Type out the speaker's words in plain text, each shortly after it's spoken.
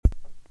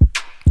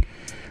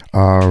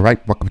All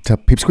right, welcome to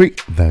Peeps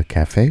Creek, the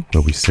cafe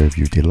where we serve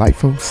you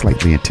delightful,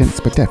 slightly intense,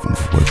 but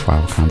definitely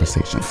worthwhile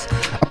conversations.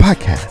 A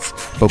podcast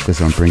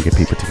focused on bringing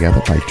people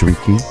together by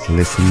drinking,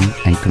 listening,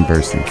 and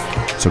conversing.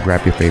 So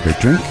grab your favorite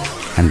drink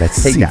and let's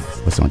see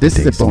what's on This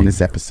is today's a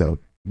bonus episode.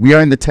 We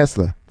are in the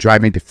Tesla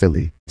driving to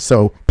Philly,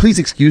 so please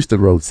excuse the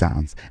road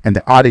sounds and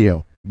the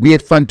audio. We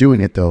had fun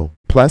doing it though.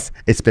 Plus,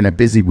 it's been a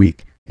busy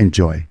week.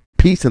 Enjoy.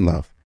 Peace and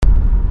love.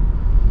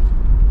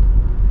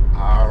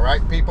 All right,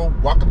 people,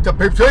 welcome to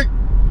Peeps Creek,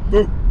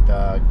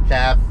 the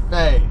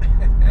cafe.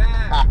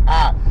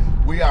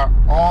 We are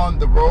on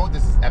the road.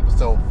 This is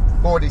episode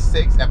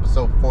 46.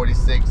 Episode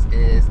 46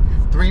 is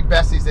Three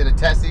Besties in a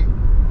Tessie,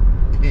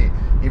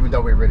 even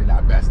though we're really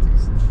not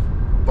besties.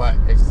 But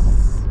it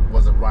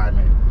was a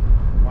rhyming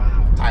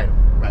title,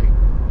 right?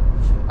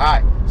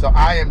 All right, so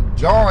I am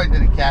joined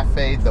in the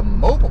cafe, the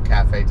mobile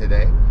cafe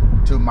today.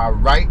 To my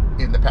right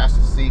in the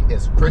passenger seat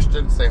is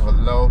Christian. Say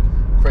hello,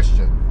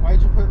 Christian.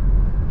 Why'd you put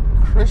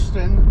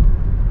Christian?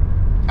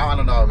 I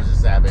don't know, it was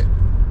just habit.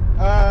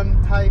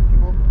 Hi,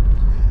 people.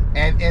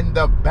 And in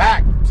the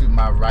back to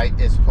my right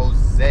is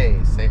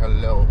Jose. Say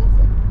hello,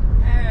 Jose.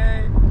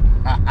 Hey.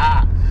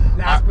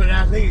 Last but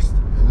not least.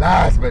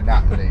 Last but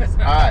not least.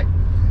 All right.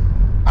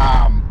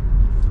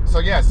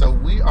 So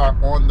we are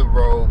on the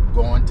road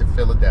going to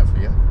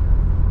Philadelphia.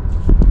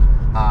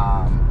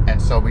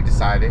 And so we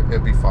decided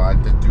it'd be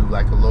fun to do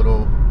like a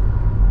little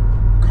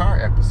car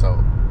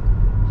episode.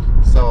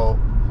 So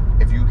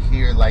if you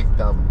hear like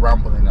the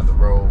rumbling of the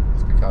road,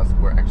 it's because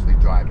we're actually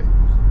driving.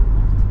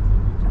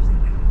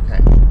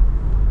 Okay.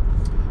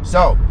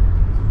 So,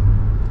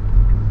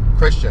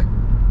 Christian,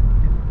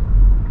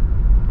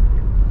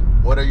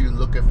 what are you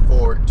looking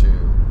forward to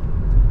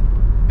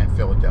in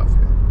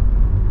Philadelphia?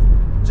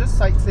 Just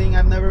sightseeing.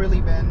 I've never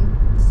really been,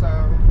 so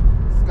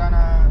it's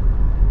gonna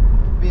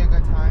be a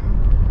good time.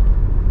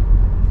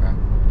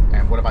 Okay.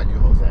 And what about you,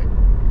 Jose?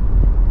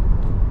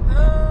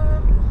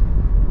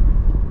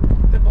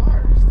 The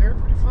bars. They were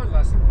pretty fun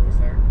last time I was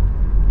there.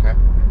 Okay.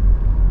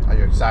 Are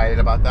you excited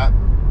about that?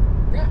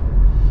 Yeah.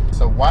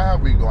 So why are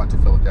we going to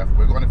Philadelphia?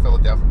 We're going to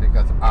Philadelphia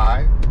because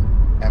I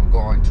am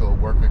going to a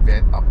work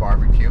event, a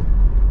barbecue,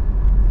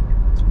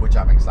 which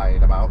I'm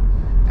excited about.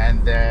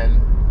 And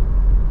then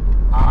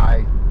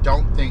I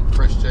don't think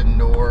Christian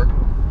nor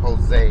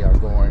Jose are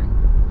going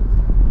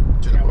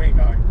to the we ain't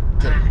going.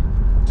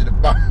 to the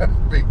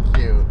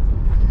barbecue.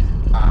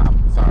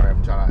 Sorry,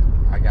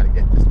 I got to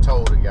get this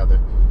toll together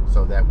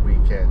so that we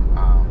can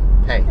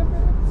pay.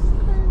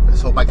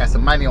 Let's hope I got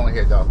some money on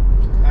here though.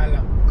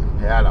 Hello.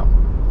 Yeah, I know.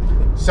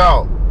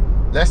 So,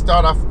 let's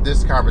start off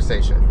this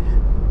conversation.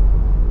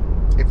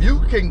 If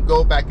you can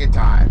go back in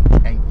time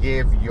and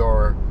give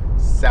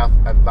yourself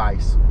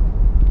advice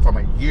from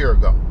a year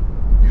ago,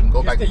 you can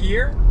go Just back a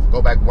year?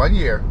 Go back 1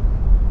 year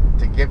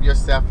to give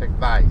yourself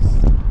advice.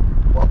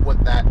 What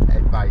would that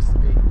advice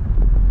be?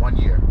 1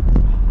 year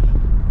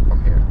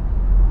from here.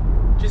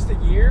 Just a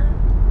year?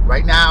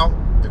 Right now,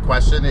 the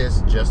question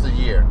is just a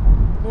year.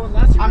 Well,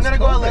 last year I'm was gonna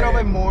go a little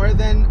COVID. bit more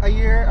than a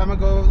year. I'm gonna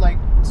go like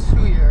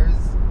 2 years.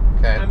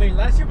 Okay. I mean,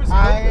 last year was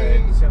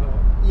COVID, so...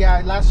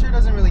 Yeah, last year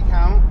doesn't really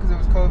count because it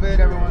was COVID.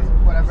 Everyone was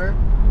whatever.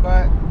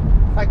 But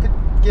if I could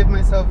give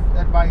myself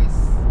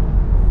advice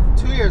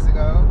 2 years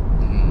ago,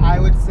 I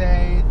would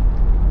say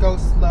go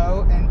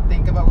slow and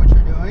think about what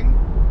you're doing.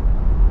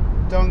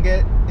 Don't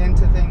get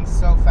into things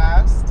so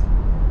fast.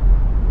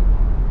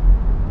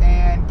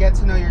 And get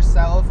to know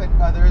yourself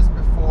and others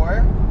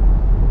before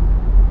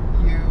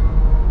you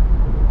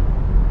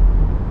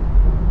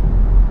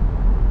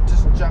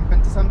just jump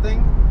into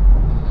something.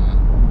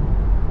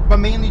 But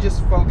mainly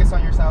just focus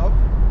on yourself.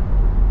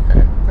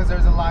 Okay. Because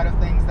there's a lot of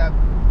things that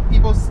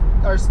people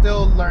are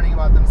still learning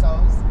about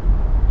themselves,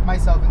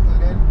 myself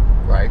included.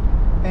 Right.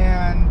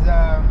 And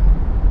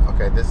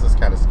Okay, this is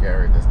kind of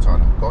scary, this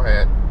tunnel. Go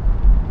ahead.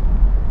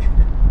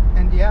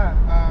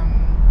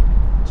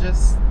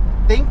 just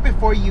think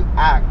before you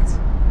act,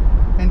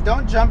 and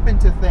don't jump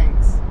into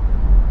things.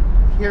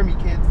 Hear me,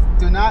 kids.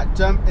 Do not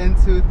jump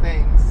into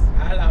things,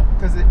 Hello.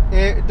 because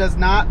it does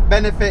not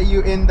benefit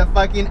you in the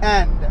fucking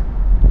end.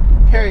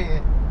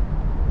 Period.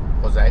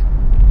 Jose?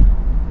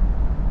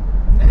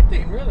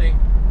 Nothing, really.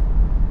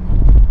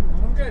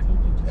 I'm good.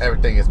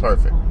 Everything is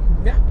perfect.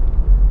 Yeah.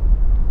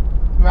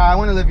 Well, I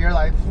want to live your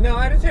life. No,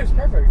 I didn't say it was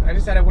perfect. I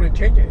just said I wouldn't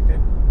change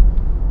anything.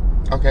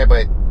 Okay,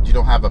 but you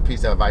don't have a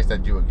piece of advice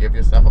that you would give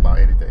yourself about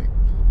anything?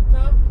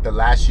 No. The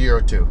last year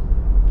or two?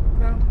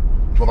 No.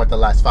 What about the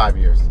last 5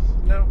 years?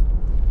 No.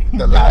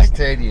 The last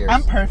 10 years?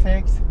 I'm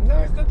perfect. No,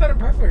 it's not that I'm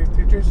perfect.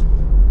 It just...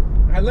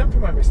 I learn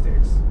from my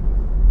mistakes.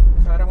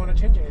 So I don't want to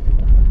change anything.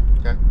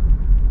 Okay.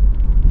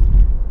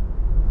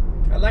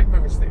 I like my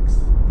mistakes.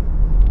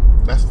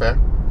 That's fair.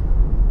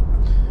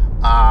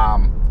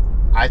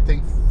 I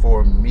think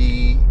for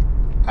me,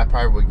 I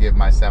probably would give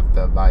myself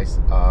the advice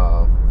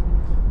of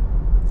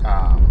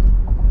I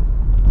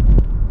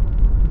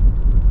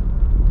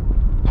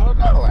don't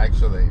know,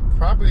 actually.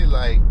 Probably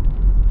like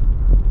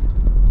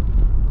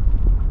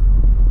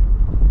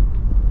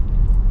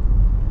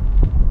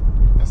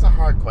that's a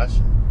hard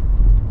question.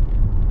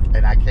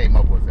 And I came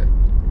up with it.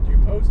 You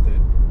posted.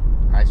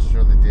 I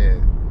surely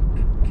did.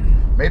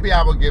 Maybe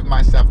I will give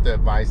myself the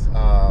advice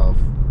of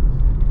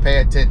pay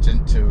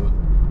attention to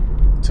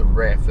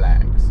red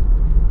flags.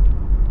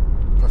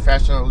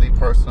 Professionally,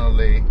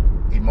 personally,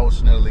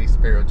 emotionally,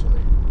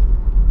 spiritually.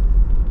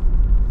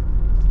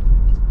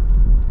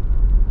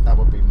 That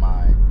would be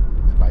my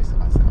advice to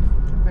myself.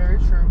 Very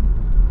true.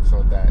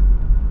 So that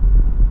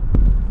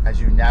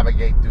as you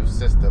navigate through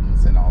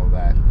systems and all of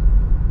that,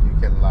 you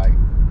can like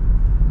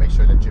make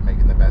sure that you're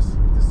making the best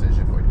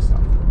decision for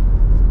yourself.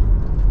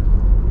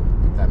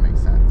 If that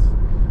makes sense.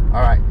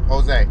 All right,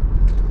 Jose.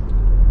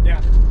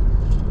 Yeah.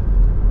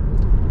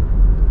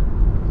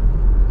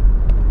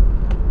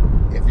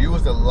 If you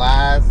was the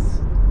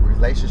last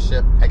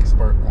relationship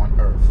expert on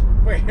earth,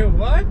 Wait,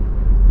 what?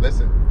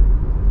 listen,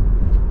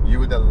 you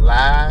were the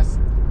last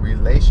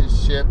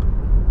relationship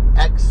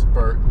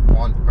expert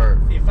on earth.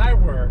 If I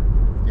were,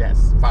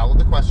 Yes, follow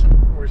the question.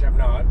 which I'm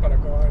not, but I'll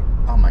go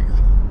on. Oh my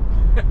God.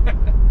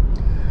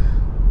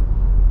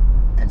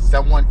 And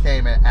someone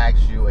came and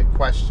asked you a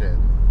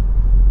question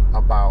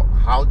about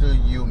how do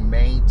you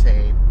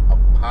maintain a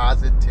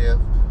positive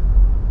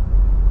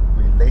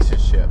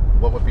relationship,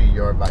 what would be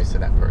your advice to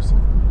that person?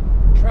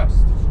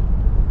 Trust.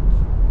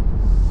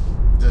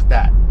 Just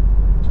that.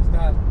 Just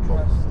that.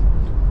 Trust.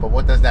 But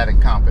what does that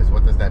encompass?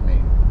 What does that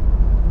mean?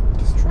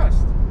 Just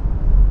trust.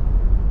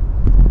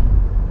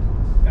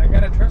 I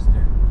gotta trust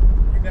you.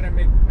 You gotta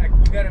make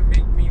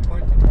me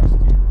want to trust you.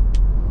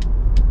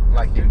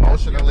 Like That's the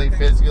emotionally, other thing.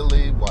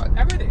 physically, what?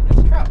 Everything.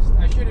 Just trust.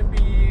 I shouldn't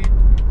be.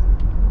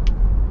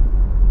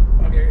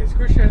 Okay, is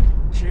Christian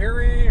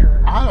cheery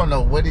or? I don't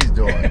know what he's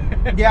doing.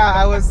 Yeah,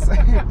 I was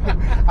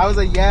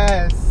like,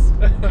 yes.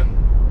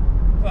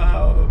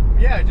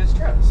 Yeah, just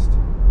trust.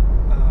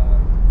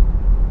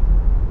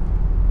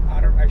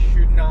 I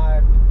should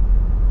not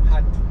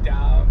have to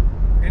doubt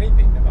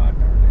anything about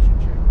our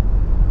relationship.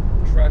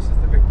 Trust is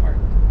the big part.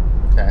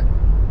 Okay.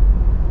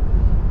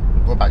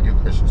 What about you,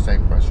 Christian?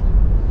 Same question.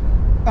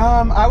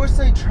 I would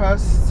say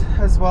trust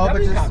as well,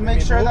 That'd but be just make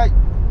sure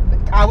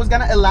complimentable. that I was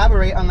gonna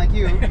elaborate, unlike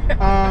you.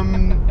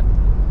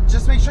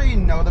 Just make sure you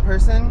know the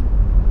person,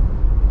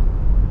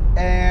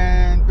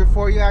 and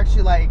before you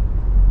actually like,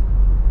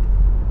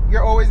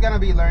 you're always gonna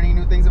be learning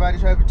new things about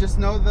each other. But just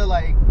know the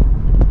like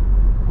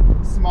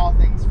small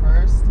things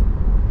first,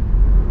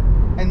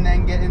 and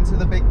then get into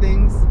the big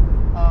things,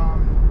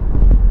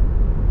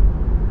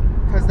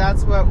 because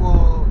that's what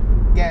will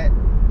get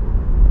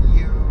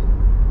you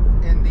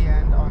in the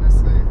end,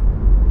 honestly.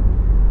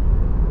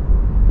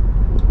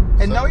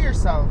 And So- know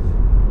yourself.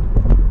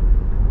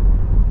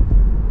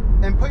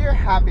 And put your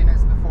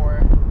happiness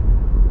before.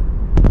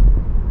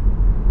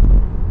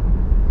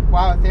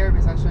 Wow, a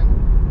therapy session.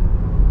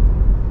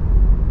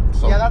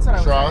 So Yeah, that's what I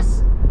was trust,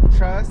 saying.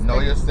 Trust. know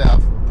and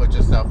yourself, put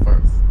yourself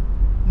first.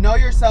 Know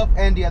yourself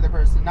and the other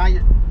person.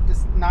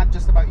 Not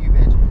just about you,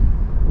 bitch.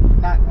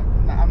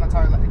 I'm not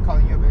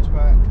calling you a bitch,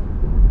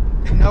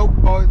 but know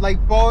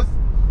both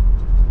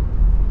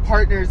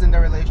partners in the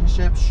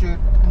relationship should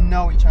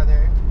know each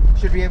other,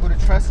 should be able to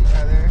trust each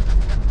other,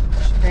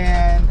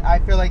 and I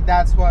feel like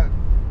that's what.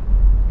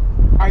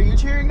 Are you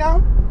cheering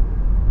now?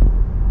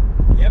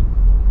 Yep.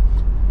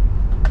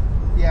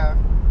 Yeah.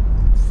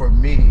 For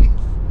me,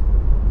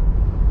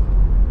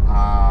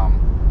 I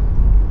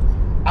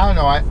don't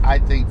know. I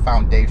think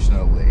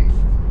foundationally,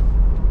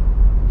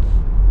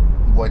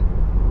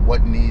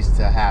 what needs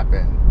to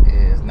happen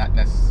is not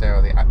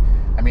necessarily.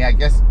 I mean, I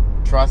guess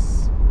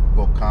trust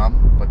will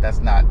come, but that's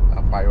not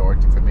a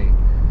priority for me.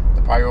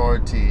 The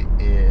priority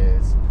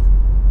is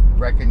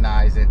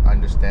recognizing,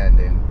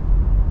 understanding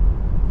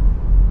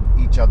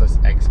each other's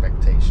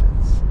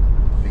expectations.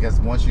 Because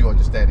once you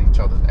understand each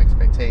other's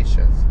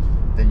expectations,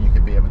 then you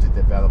can be able to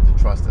develop the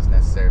trust that's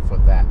necessary for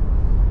that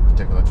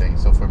particular thing.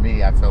 So for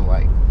me, I feel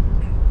like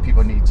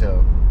people need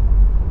to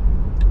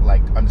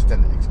like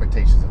understand the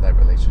expectations of that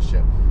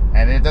relationship.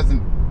 And it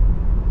doesn't,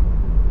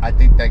 I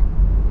think that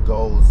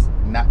goes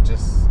not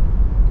just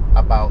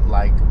about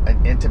like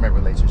an intimate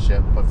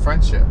relationship, but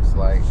friendships.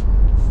 Like,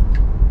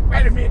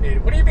 Wait a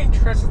minute. What do you mean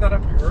trust is not a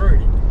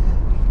priority?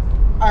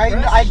 I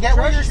get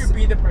what you're Trust should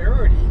be the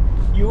priority.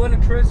 You want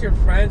to trust your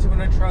friends, you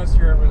want to trust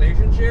your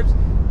relationships,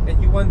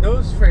 and you want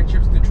those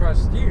friendships to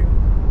trust you.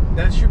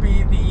 That should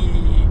be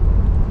the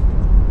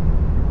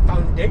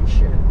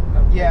foundation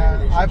of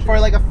any relationship. for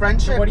like a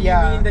friendship. So what do you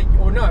yeah. mean that?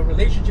 Or no, a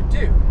relationship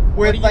too. What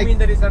With, do you like, mean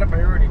that it's not a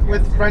priority? to you?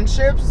 With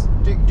friendships,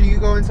 do you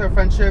go into a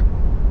friendship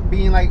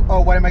being like,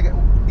 oh, what am I?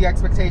 The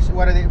expectation.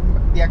 What are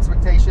the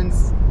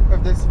expectations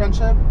of this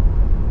friendship?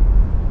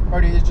 Or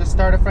do you just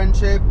start a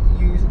friendship?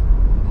 You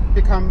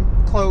become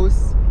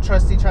close,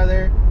 trust each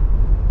other.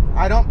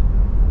 I don't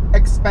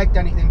expect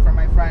anything from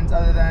my friends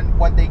other than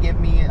what they give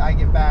me, I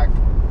give back.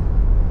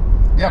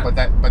 yeah, but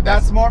that's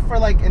That's more for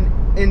like an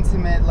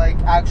intimate, like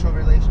actual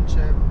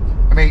relationship.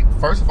 I mean,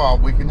 first of all,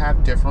 we can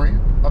have differing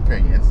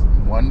opinions.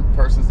 One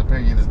person's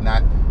opinion is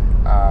not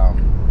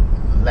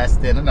less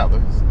than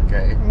another's.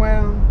 Okay,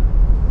 Well,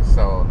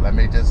 so let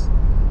me just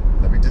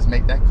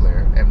make that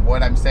clear. And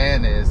what I'm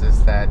saying is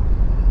that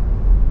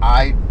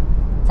I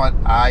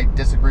I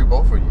disagree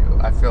both of you.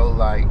 I feel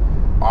like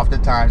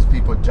oftentimes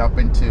people jump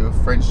into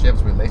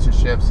friendships,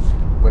 relationships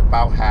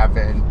without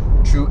having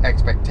true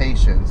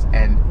expectations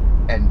and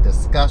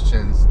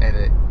discussions and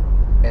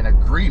an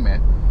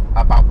agreement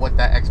about what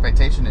that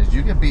expectation is.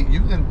 You can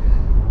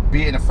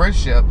be in a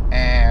friendship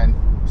and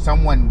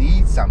someone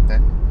needs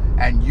something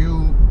and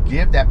you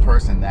give that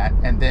person that,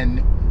 and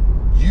then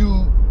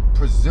you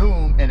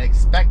presume and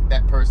expect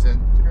that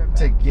person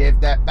to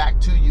give that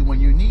back to you when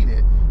you need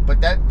it. But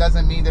that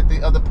doesn't mean that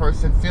the other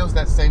person feels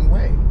that same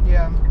way.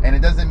 Yeah. And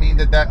it doesn't mean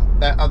that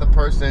other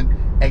person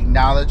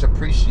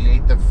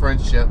appreciate the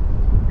friendship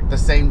the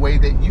same way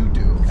that you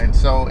do. And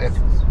so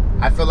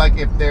I feel like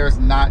if there's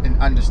not an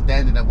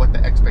understanding of what the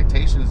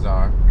expectations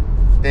are,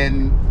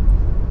 then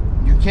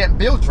you can't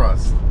build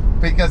trust,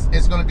 because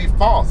it's going to be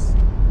false.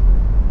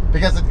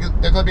 Because there's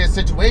going to be a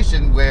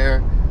situation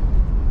where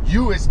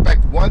you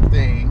expect one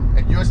thing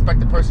and you expect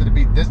the person to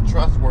be this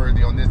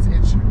trustworthy on this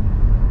issue,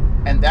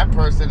 and that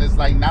person is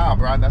like, nah,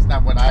 bro, that's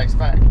not what I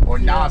expect, or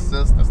nah,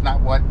 sis, that's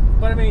not what.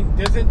 But I mean,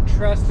 doesn't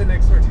trust and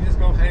expertise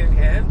go hand in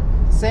hand?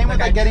 Same with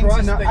like getting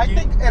to know. I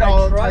think it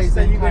all ties in. I trust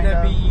that you're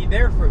gonna be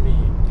there for me.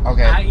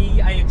 Okay.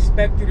 I.e., I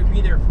expect you to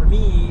be there for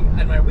me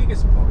at my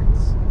weakest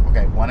points.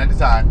 Okay, one at a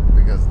time,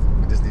 because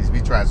this needs to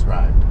be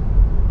transcribed.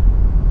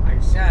 I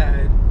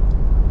said,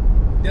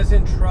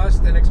 doesn't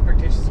trust and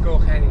expectations go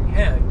hand in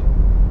hand?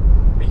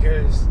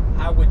 Because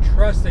I would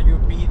trust that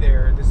you'd be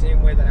there the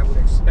same way that I would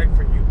expect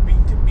for you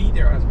to be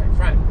there as my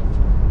friend.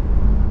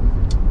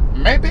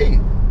 Maybe.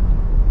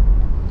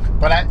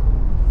 But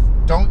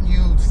aren't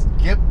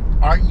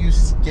you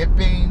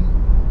skipping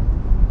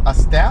a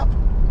step?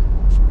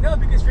 No,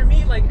 because for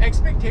me, like,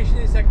 expectation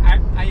is like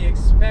I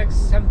expect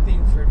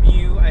something from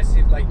you as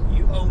if like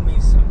you owe me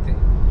something,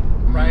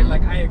 right?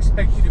 Like, I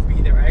expect you to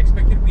be there. I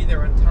expect you to be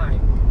there on time.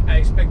 I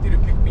expect you to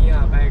pick me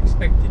up. I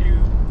expect you to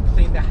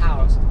clean the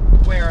house.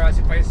 Whereas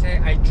if I say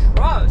I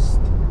trust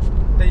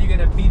that you're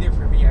gonna be there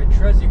for me, I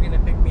trust you're gonna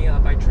pick me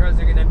up, I trust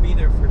you're gonna be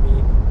there for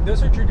me,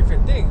 those are two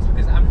different things,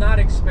 because I'm not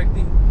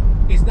expecting.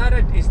 It's not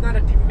a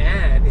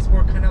demand. It's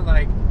more kind of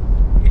like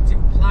it's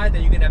implied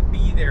that you're gonna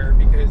be there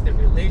because the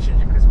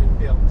relationship has been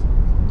built.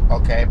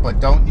 Okay, but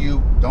don't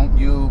you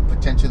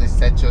potentially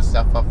set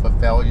yourself up for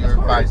failure?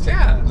 Of course,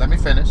 yeah. Let me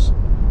finish.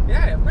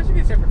 Yeah, of course you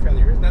get set for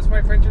failures. That's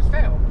why friendships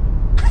fail.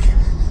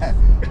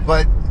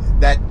 But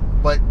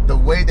the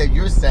way that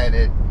you're saying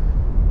it,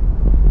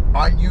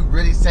 aren't you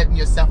really setting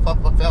yourself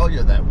up for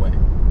failure that way?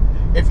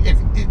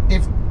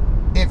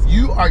 If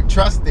you are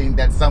trusting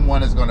that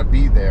someone is going to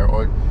be there,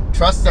 or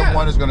trust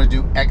someone is going to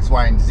do X,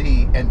 Y, and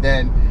Z, and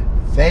then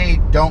they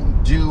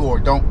don't do or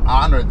don't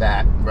honor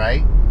that,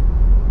 right?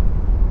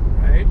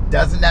 Right.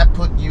 Doesn't that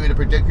put you in a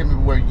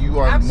predicament where you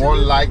are more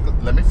likely?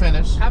 Let me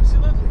finish.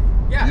 Absolutely.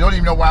 Yeah. You don't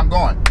even know where I'm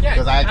going. Yeah.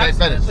 Because I can't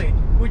finish.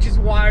 Which is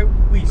why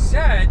we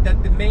said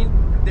that the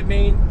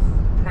main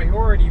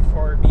priority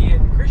for me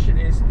and Christian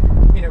is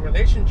in a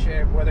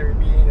relationship, whether it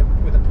be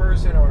with a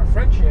person or a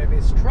friendship,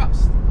 is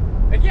trust.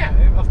 And yeah,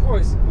 of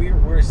course,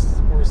 we're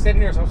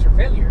setting ourselves for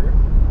failure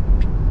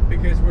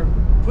because we're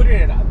putting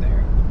it out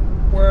there.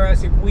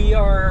 Whereas if we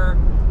are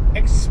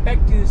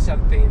expecting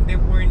something,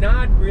 then we're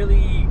not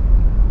really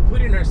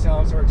putting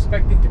ourselves or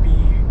expecting to be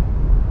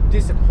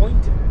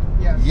disappointed.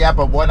 Yeah. Yeah,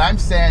 but what I'm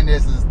saying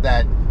is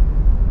that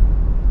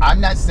I'm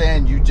not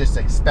saying you just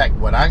expect.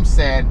 What I'm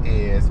saying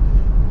is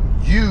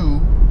you,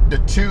 the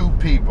two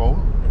people,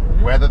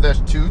 whether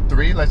there's 2,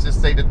 3, let's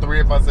just say the 3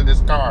 of us in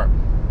this car,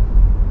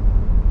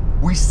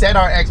 we set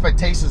our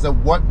expectations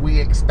of what we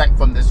expect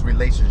from this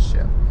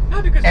relationship.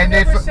 No, because we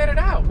never set it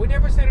out. We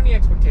never set any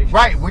expectations.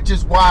 Right, which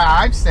is why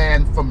I'm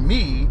saying, for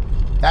me,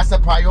 that's a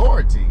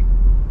priority,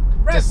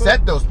 to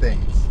set those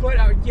things. But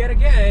yet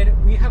again,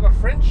 we have a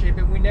friendship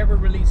and we never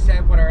really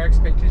said what our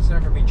expectations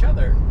are from each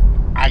other.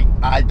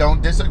 I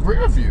don't disagree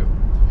with you.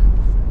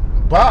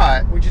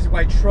 But... which is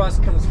why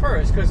trust comes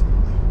first, because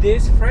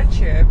this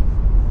friendship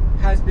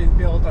has been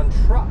built on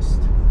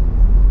trust.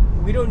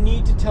 We don't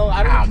need to tell.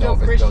 I don't need to tell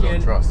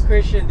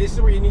Christian, this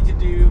is what you need to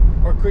do,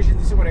 or Christian,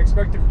 this is what I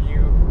expect from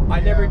you. I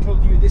never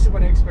told you this is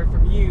what I expect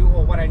from you,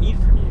 or what I need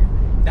from you.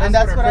 That's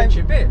what our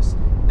friendship is.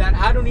 That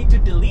I don't need to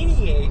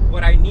delineate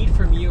what I need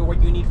from you or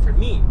what you need from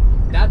me.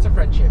 That's a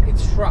friendship.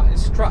 It's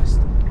trust.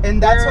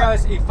 And that's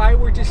whereas if I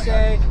were to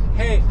say,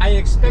 hey, I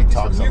expect this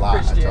from you,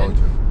 Christian.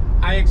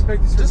 I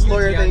expect this from you,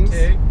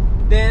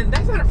 Deontay, then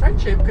that's not a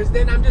friendship, because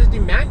then I'm just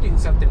demanding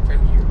something from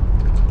you.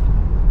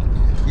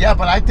 Yeah,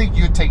 but I think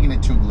you're taking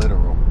it too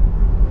literal.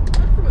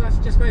 Well, that's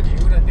just my view,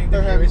 and I think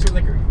the view is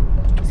like,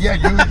 yeah,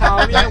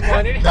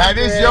 that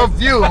is your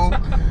view,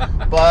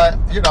 but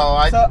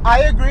So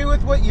I agree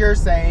with what you're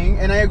saying,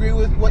 and I agree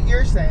with what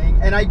you're saying,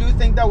 and I do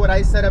think that what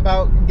I said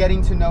about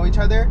getting to know each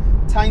other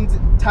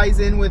ties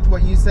in with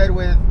what you said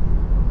with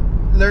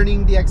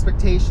learning the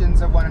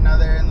expectations of one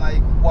another and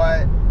like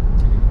what.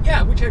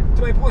 Yeah, which to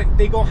my point,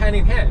 they go hand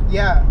in hand.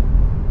 Yeah,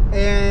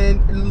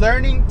 and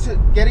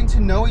getting to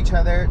know each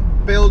other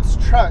builds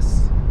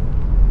trust.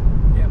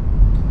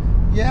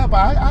 Yeah,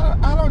 but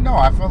I don't know.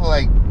 I feel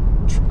like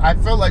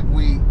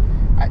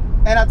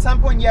and at some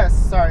point, yes,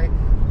 sorry,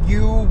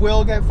 you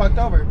will get fucked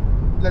over.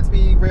 Let's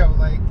be real.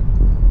 Like,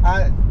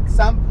 at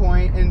some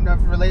point in a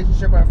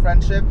relationship or a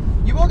friendship,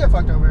 you will get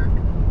fucked over.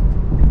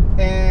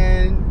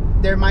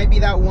 And there might be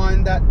that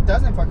one that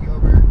doesn't fuck you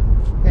over.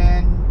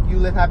 And you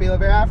live happy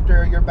ever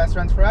after. You're best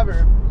friends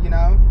forever, you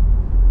know?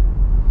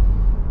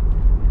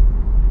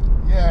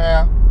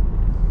 Yeah.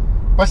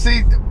 But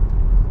see,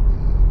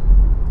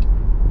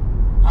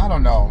 I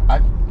don't know.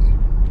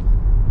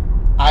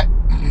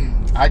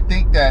 I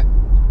think that,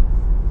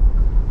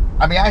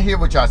 I mean, I hear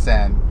what y'all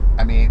saying.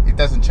 I mean, it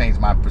doesn't change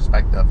my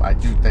perspective. I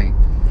do think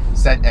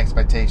setting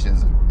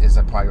expectations is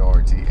a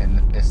priority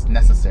and it's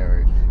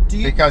necessary.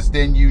 Because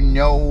then you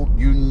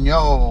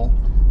know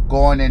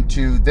going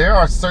into, there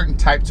are certain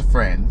types of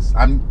friends.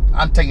 I'm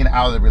taking it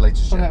out of the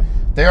relationship. Okay.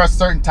 There are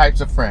certain types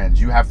of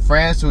friends. You have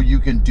friends who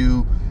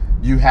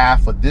you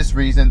have for this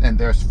reason, and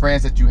there's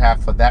friends that you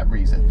have for that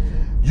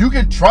reason. You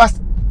can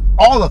trust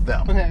all of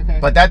them. Okay.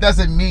 But that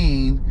doesn't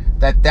mean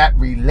that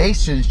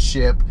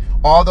relationship,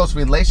 all those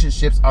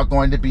relationships are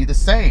going to be the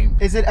same.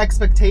 Is it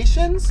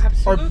expectations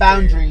Absolutely. or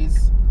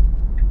boundaries?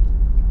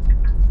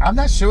 I'm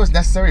not sure it's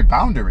necessarily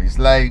boundaries.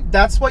 Like,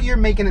 That's what you're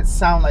making it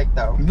sound like,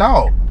 though.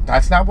 no,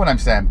 that's not what I'm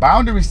saying.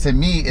 Boundaries to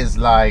me is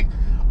like,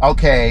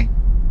 okay,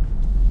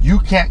 you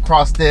can't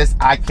cross this,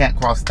 I can't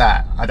cross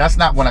that. That's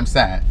not what I'm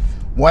saying.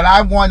 What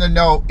I want to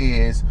know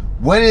is,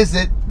 what is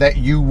it that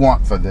you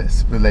want for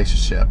this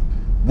relationship?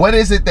 What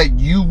is it that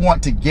you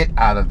want to get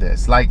out of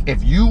this? Like,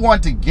 if you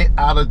want to get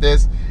out of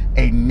this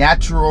a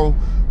natural,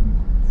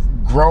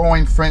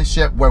 growing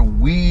friendship where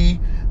we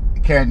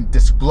can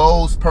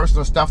disclose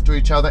personal stuff to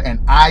each other and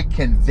I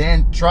can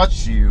then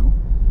trust you,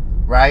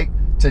 right,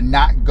 to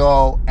not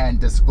go and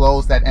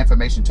disclose that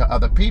information to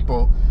other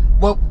people,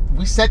 well,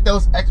 we set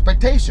those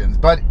expectations.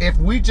 But if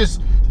we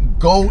just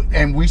go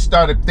and we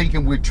started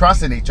thinking we're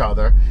trusting each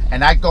other,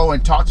 and I go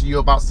and talk to you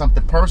about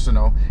something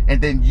personal, and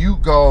then you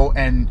go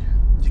and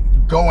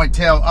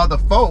tell other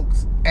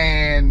folks,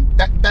 and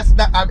that's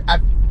not,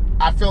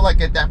 I feel like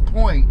at that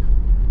point,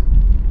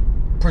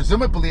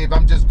 presumably if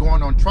I'm just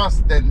going on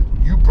trust, then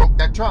you broke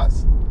that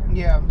trust.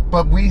 Yeah.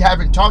 But we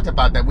haven't talked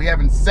about that. We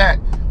haven't set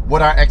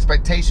what our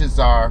expectations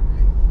are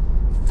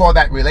for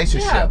that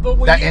relationship, Yeah, but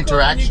when that you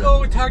interaction.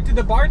 go talk to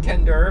the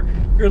bartender,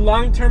 your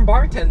long-term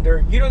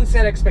bartender, you don't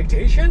set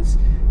expectations.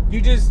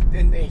 You just,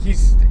 and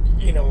he's,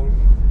 you know,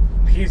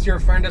 he's your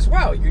friend as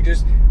well.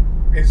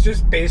 It's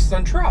just based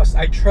on trust.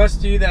 I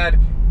trust you that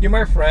you're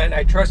my friend.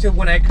 I trust you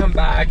when I come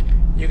back,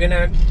 you're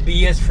gonna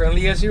be as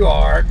friendly as you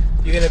are.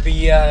 You're gonna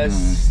be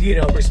as, you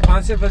know,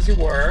 responsive as you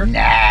were.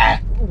 Nah,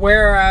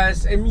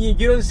 Whereas, I mean,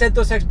 you don't set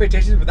those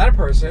expectations with that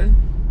person.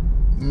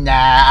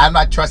 I'm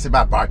not trusting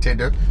my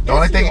bartender. The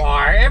only thing you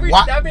are. I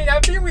mean,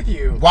 I've been with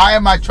you. Why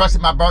am I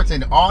trusting my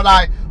bartender?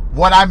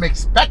 What I'm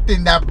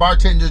expecting that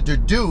bartender to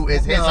do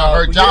is his or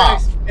her but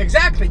job.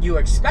 Exactly, you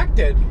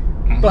expected,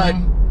 but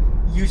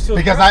you still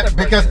because trust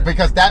that person.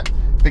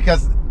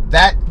 because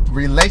that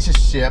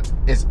relationship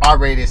is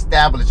already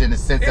established in the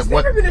sense It's of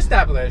what. never been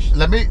established.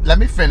 Let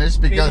me finish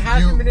because It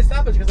hasn't been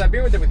established because I've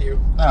been with it with you.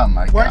 Oh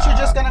my God! Weren't you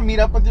just gonna meet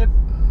up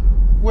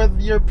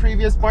with your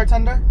previous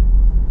bartender?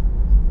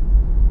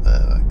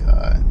 Oh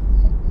God!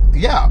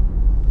 Yeah,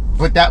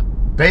 but that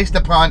based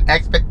upon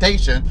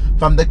expectation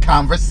from the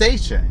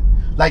conversation.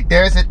 Like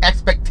there's an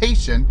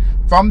expectation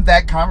from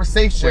that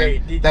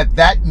conversation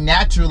that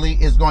naturally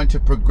is going to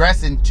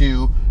progress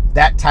into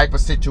that type of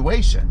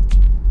situation.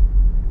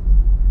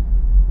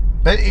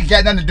 But it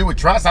got nothing to do with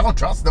trust. I don't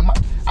trust them. I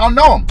don't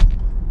know them.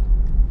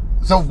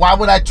 So why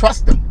would I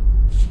trust them?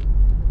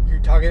 You're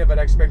talking about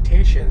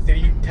expectations. Did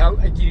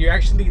you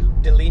actually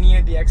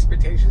delineate the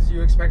expectations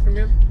you expect from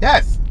him?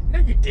 Yes. No,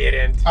 you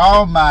didn't.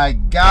 Oh my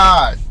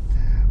God.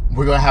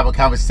 We're going to have a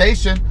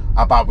conversation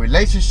about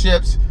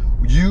relationships.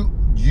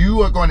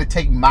 You are going to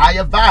take my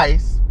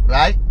advice,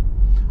 right?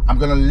 I'm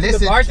going to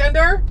listen. The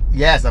bartender?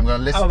 Yes, I'm going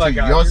to listen to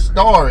God, your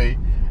story,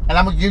 and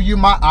I'm going to give you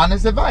my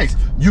honest advice.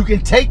 You can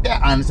take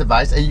that honest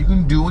advice, and you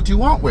can do what you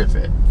want with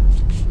it.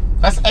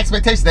 That's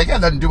expectation. They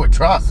got nothing to do with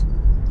trust.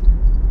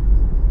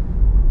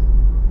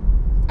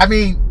 I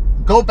mean,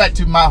 go back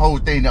to my whole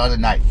thing the other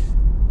night.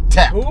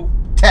 TAP. Who?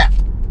 TAP.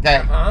 Okay.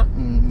 Uh-huh.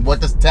 What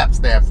does TAP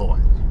stand for?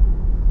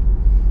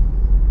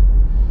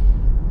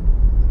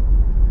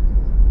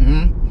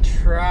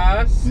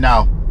 Trust.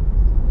 No.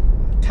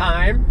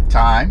 Time.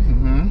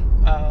 Time.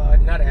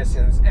 Not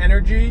essence.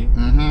 Energy.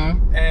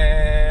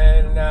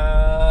 And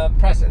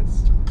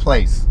presence.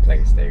 Place.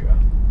 Place. There you go.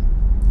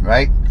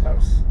 Right?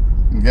 Close.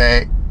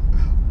 Okay.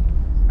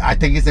 I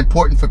think it's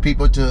important for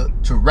people to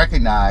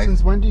recognize.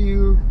 Since when do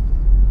you?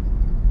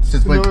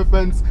 No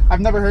offense,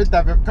 I've never heard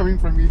that coming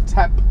from you.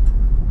 TAP.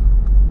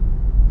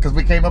 Because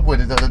we came up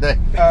with it the other day.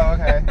 Oh,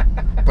 okay.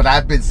 But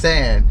I've been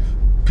saying,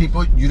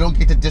 people, you don't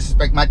get to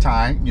disrespect my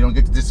time, you don't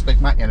get to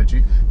disrespect my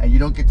energy, and you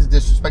don't get to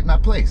disrespect my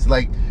place.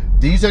 Like,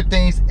 these are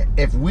things,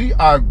 if we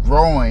are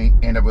growing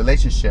in a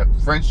relationship,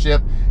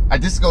 friendship,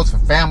 this goes for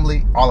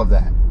family, all of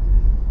that.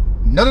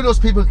 None of those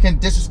people can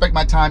disrespect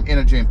my time,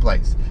 energy, and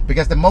place.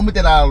 Because the moment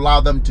that I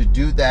allow them to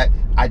do that,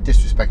 I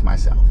disrespect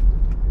myself.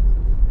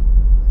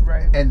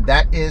 Right. And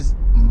that is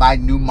my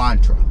new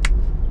mantra.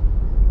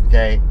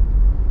 Okay?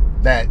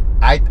 That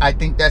I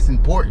think that's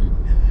important.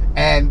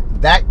 And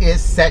that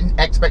is setting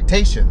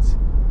expectations.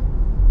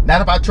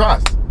 Not about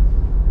trust.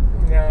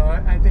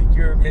 No, I think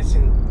you're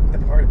missing the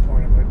point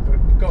of it, but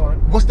go on.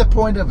 What's the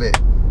point of it?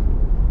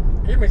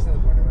 You're missing the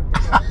point of it.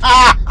 But go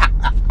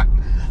on.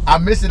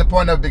 I'm missing the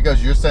point of it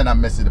because you're saying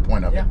I'm missing the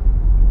point of it. Yeah.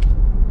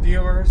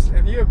 Viewers,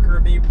 if you agree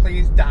with me,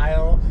 please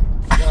dial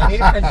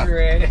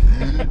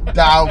 1-800.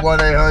 Dial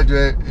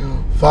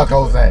 1-800. Fuck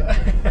Jose.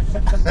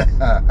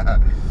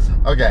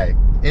 Okay.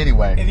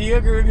 Anyway. If you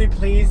agree with me,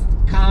 please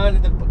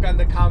comment in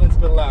the comments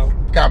below.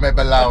 Comment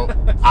below.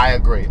 I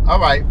agree. All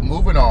right.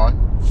 Moving on.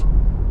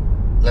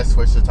 Let's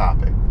switch the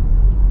topic.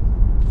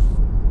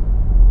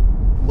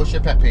 What's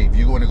your pet peeve?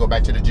 You want to go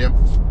back to the gym?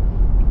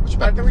 What's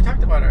your I pet thought we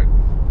talked about it.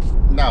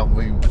 No,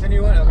 we. What's a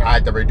new one? Okay. I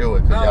had to redo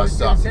it because I y'all was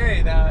going suck. to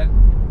say that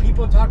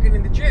people talking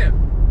in the gym,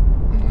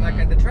 like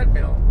at the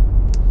treadmill,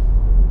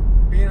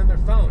 being on their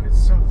phone,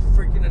 it's so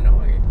freaking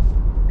annoying.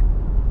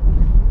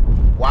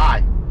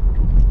 Why?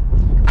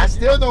 I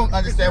still don't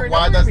understand you're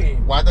why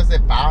annoying does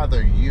it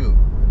bother you?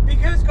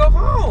 Because go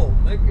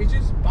home. Like, it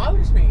just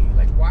bothers me.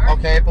 Like, why?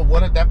 Okay, but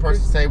what if that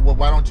person say, well,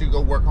 why don't you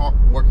go work out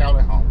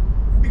at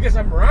home? Because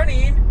I'm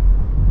running,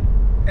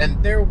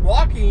 and they're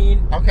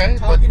walking, Okay,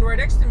 talking right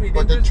next to me.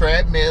 But Then the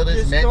treadmill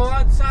is just meant. go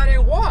outside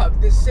and walk.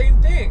 The same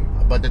thing.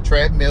 But the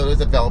treadmill is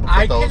available for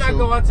I those cannot who.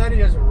 go outside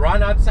and just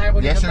run outside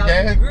when Yes, it's you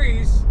 1,000 can.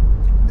 degrees.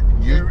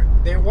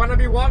 They want to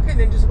be walking,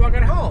 then just walk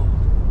at home.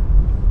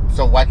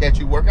 So why can't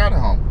you work out at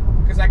home?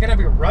 Because I cannot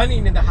be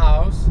running in the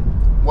house.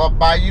 Well,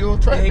 buy you a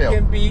They treadmill.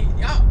 can be,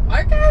 yeah,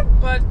 I can,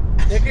 but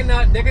they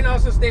cannot. They can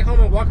also stay home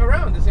and walk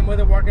around the same way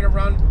they're walking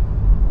around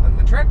on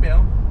the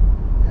treadmill.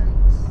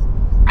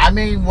 I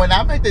mean, when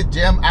I'm at the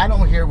gym, I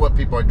don't hear what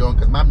people are doing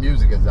because my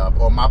music is up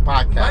or my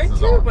podcast Mine is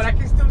too, on. but I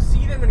can still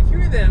see them and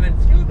hear them and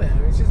feel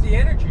them. It's just the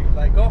energy.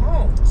 Like, go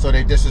home. So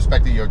they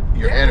disrespected your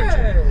energy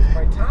Yes,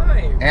 my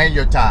time. and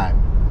your time.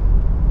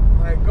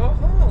 Like, go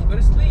home, go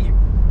to sleep.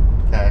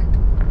 Okay.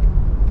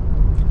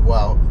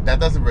 Well, that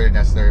doesn't really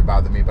necessarily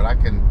bother me, but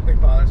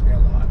It bothers me a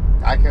lot.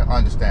 I can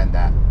understand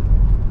that.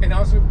 And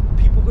also,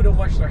 people who don't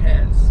wash their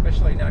hands,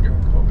 especially now during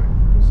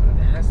COVID, it's so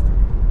nasty.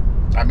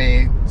 I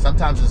mean,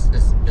 sometimes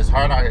it's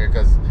hard out here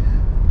because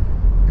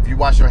if you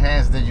wash your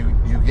hands, then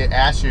you get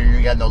ashy,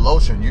 you got no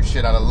lotion, you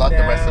shit out of luck the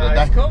rest of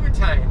the It's day. COVID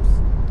times.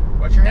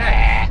 Wash your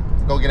hands.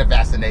 Go get a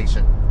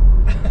vaccination.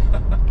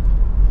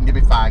 You'll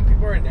be fine.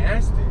 People are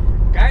nasty.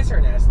 Guys are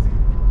nasty.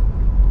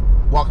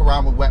 Walk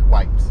around with wet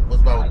wipes.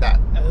 What's wrong with that?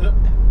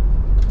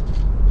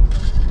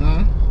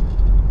 Hmm?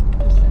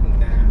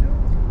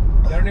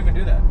 Nah. They don't even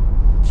do that.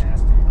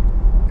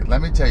 Nasty.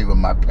 Let me tell you what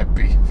my pet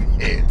peeve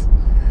is.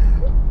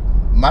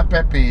 My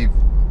pet peeve,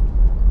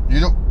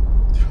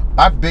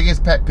 my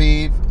biggest pet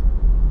peeve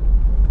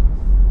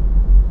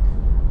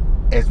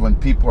is when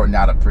people are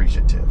not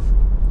appreciative.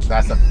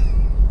 That's a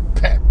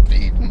pet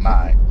peeve of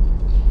mine.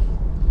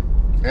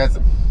 Because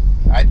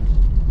I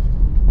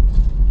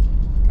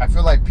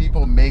feel like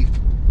people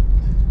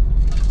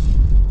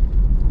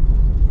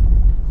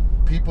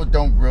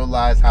don't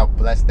realize how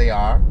blessed they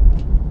are,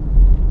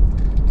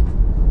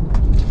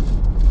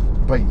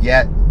 but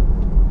yet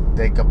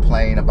they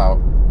complain about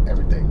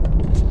everything.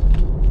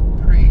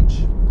 Preach.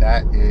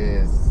 That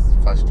is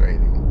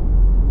frustrating.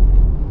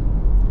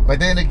 But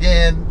then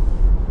again,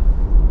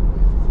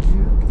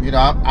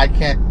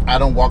 I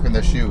don't walk in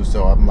their shoes,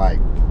 so I'm like,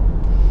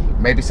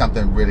 maybe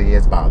something really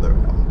is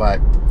bothering them. But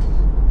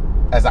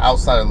as an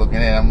outsider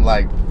looking in, I'm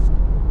like,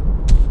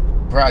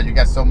 bro, you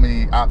got so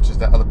many options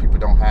that other people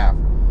don't have,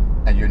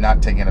 and you're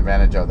not taking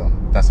advantage of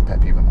them. That's a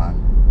pet peeve of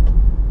mine.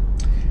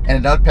 And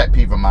another pet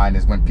peeve of mine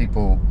is when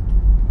people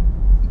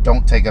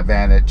don't take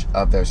advantage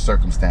of their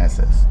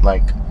circumstances,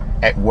 like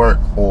at work,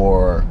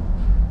 or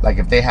like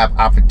if they have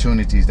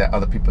opportunities that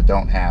other people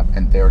don't have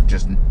and they're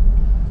just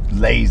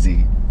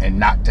lazy and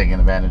not taking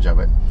advantage of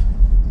it.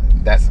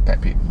 That's a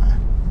pet peeve of mine.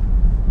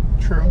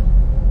 True.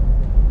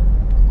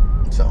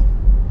 So,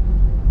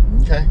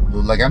 okay.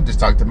 Look like I'm just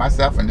talking to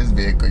myself in this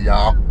vehicle,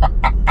 y'all.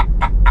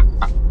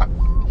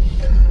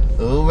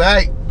 All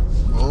right.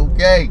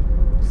 Okay.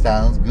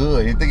 Sounds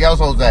good. Anything else,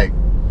 Jose?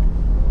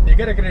 You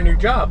gotta get a new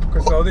job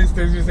because all these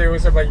things you say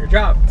was about your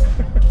job.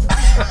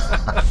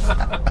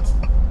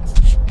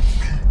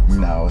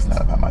 No, it's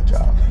not about my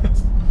job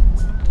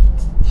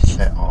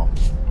at all.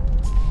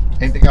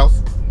 Anything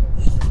else?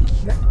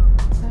 No.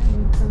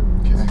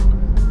 Okay.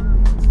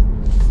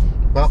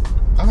 Well,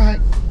 all right.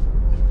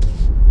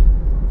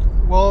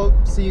 We'll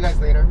see you guys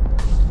later.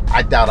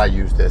 I doubt I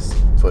use this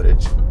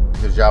footage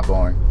because y'all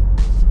boring.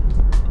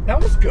 That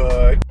was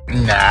good.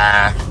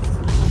 Nah.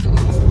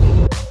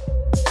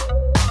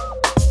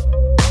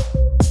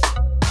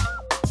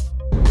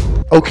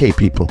 Okay,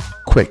 people,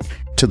 quick,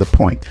 to the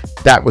point.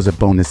 That was a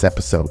bonus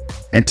episode.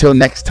 Until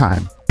next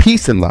time,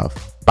 peace and love.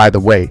 By the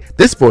way,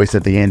 this voice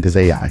at the end is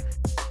AI.